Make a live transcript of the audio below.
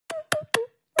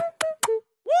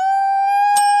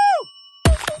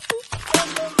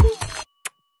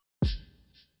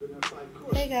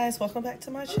Hey guys, welcome back to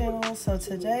my channel. So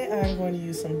today I'm going to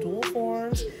use some dual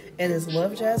forms and this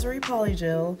Love Jazzery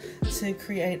Polygel to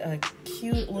create a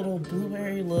cute little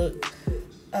blueberry look.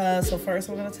 So first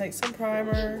I'm going to take some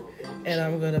primer and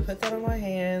I'm going to put that on my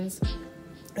hands,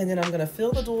 and then I'm going to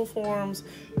fill the dual forms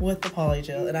with the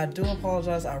polygel. And I do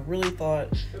apologize, I really thought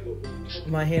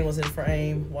my hand was in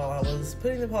frame while I was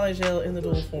putting the polygel in the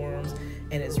dual forms,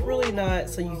 and it's really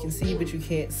not. So you can see but you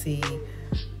can't see,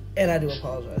 and I do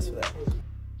apologize for that.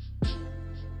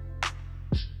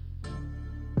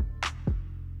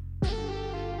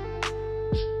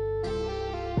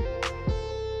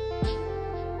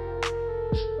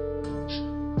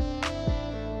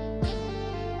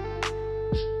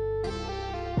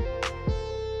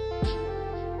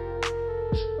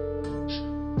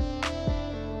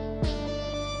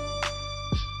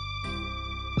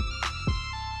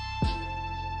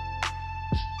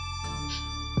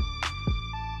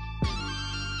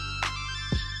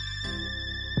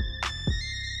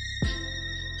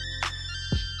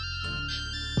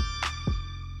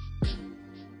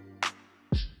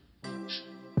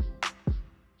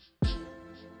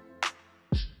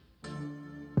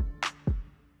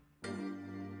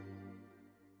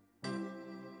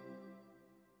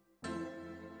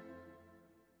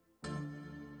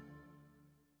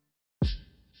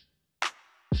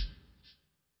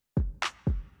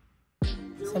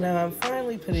 So now I'm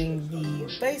finally putting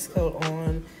the base coat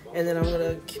on, and then I'm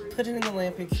going to put it in the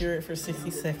lamp and cure it for 60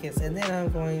 seconds, and then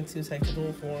I'm going to take the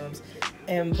dual forms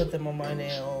and put them on my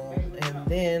nail, and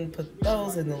then put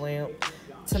those in the lamp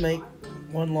to make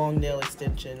one long nail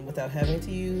extension without having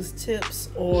to use tips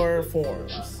or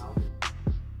forms.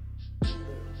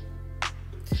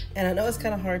 And I know it's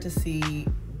kind of hard to see,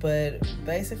 but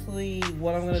basically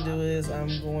what I'm going to do is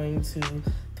I'm going to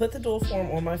put the dual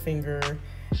form on my finger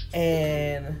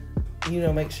and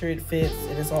make sure it fits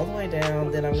and it's all the way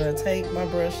down. Then I'm going to take my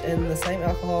brush and the same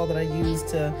alcohol that I used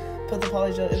to put the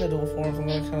polygel in the dual forms, I'm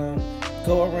going to kind of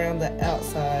go around the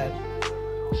outside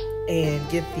and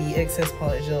get the excess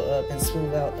polygel up and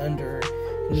smooth out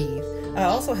underneath. I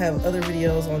also have other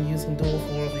videos on using dual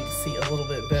forms where you can see a little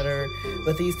bit better,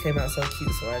 but these came out so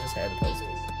cute, so I just had to post it.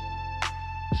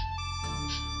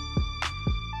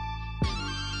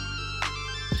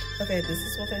 Okay, this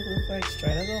is what they look like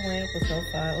straight out of the lamp with no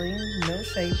filing, no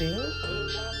shaping.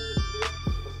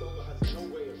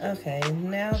 Okay,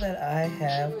 now that I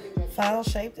have file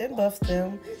shaped and buffed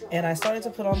them, and I started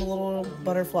to put on the little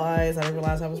butterflies, I didn't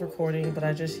realize I was recording, but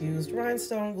I just used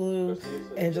rhinestone glue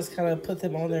and just kind of put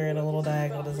them on there in a little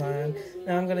diagonal design.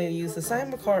 Now I'm going to use the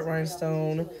same McCart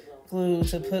rhinestone glue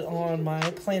to put on my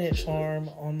planet charm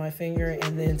on my finger,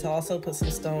 and then to also put some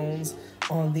stones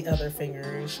on the other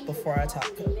fingers before I top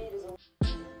coat.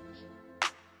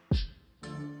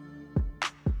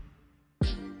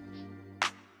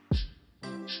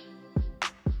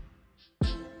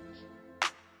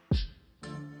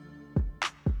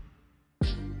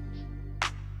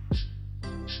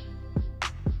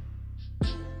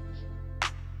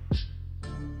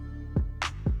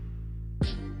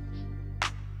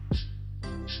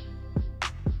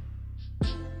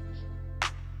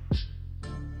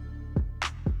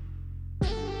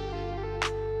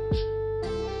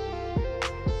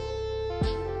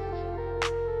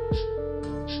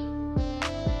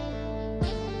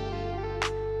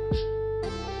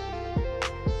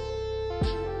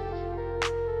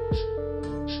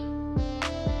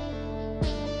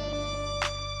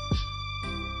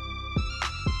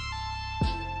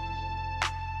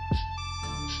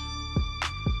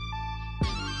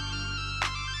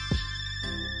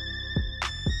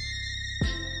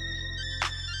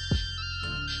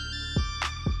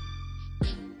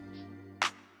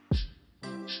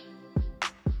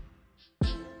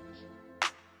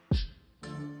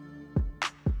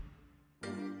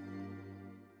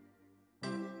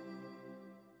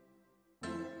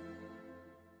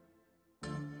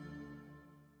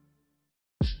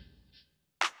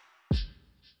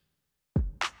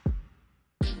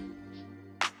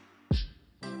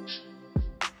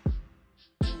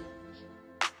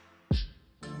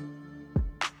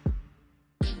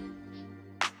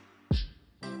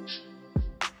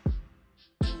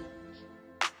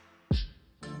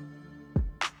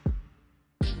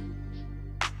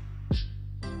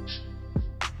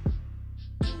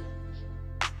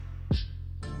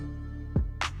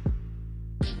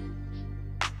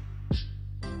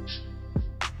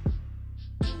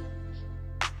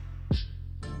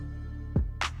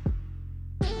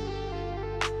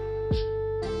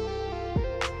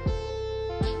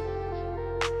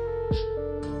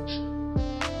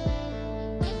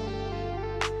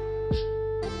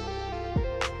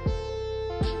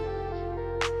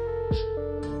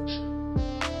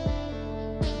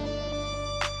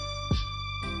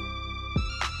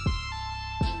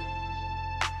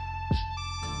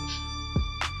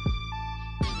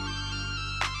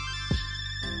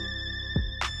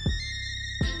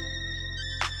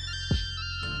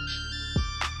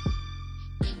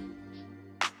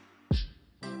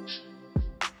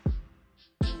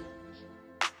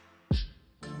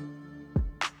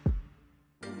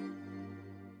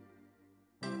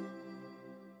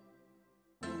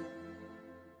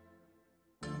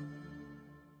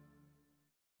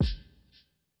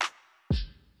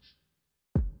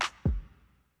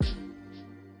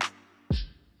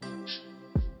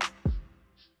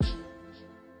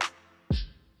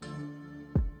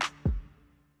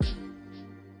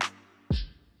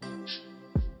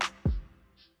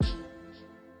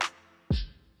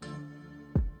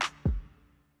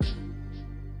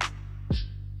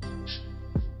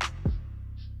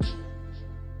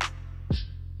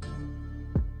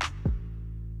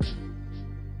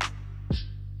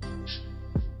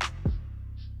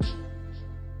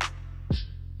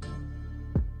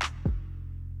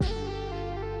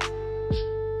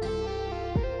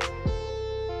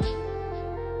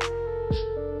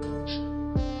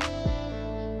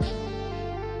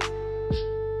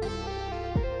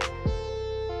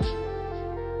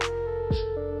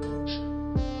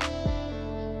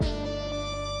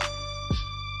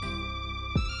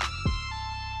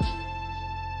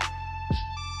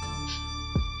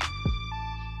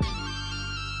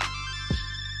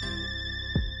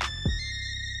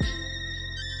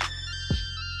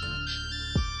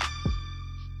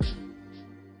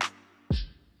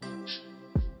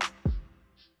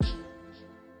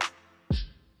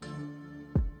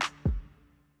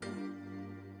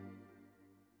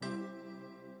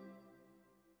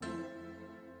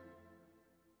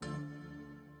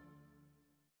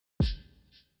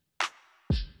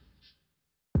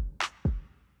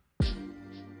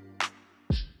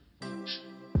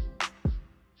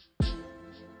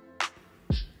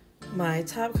 My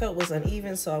top coat was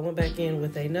uneven, so I went back in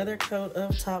with another coat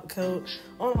of top coat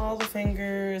on all the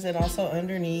fingers and also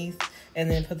underneath, and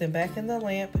then put them back in the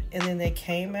lamp, and then they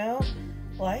came out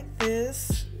like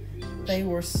this. They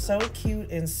were so cute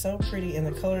and so pretty, and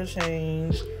the color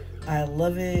change, I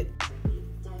love it.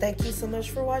 Thank you so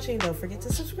much for watching. Don't forget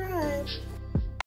to subscribe.